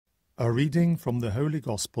A reading from the Holy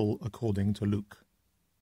Gospel according to Luke.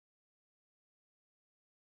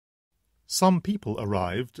 Some people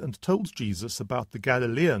arrived and told Jesus about the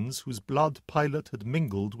Galileans whose blood Pilate had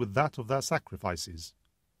mingled with that of their sacrifices.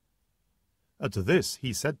 At this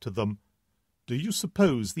he said to them, "Do you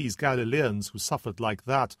suppose these Galileans who suffered like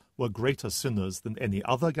that were greater sinners than any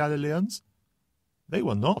other Galileans? They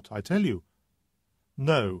were not, I tell you.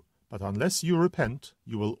 No, but unless you repent,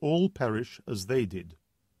 you will all perish as they did.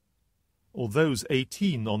 Or those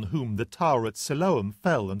 18 on whom the tower at Siloam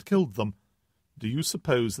fell and killed them, do you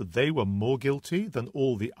suppose that they were more guilty than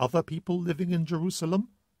all the other people living in Jerusalem?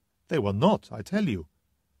 They were not, I tell you.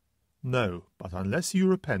 No, but unless you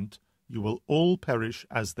repent, you will all perish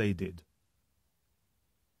as they did."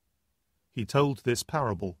 He told this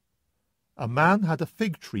parable. A man had a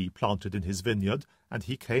fig tree planted in his vineyard, and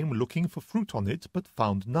he came looking for fruit on it, but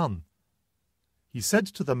found none. He said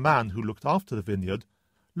to the man who looked after the vineyard,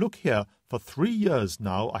 "Look here, for 3 years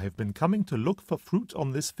now I have been coming to look for fruit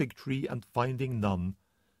on this fig tree and finding none.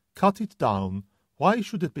 Cut it down. Why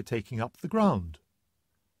should it be taking up the ground?"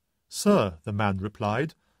 "Sir," the man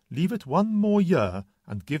replied, "leave it 1 more year,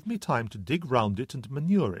 and give me time to dig round it and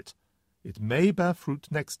manure it. It may bear fruit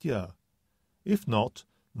next year. If not,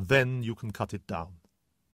 then you can cut it down."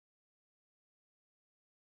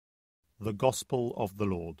 The Gospel of the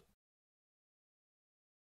Lord.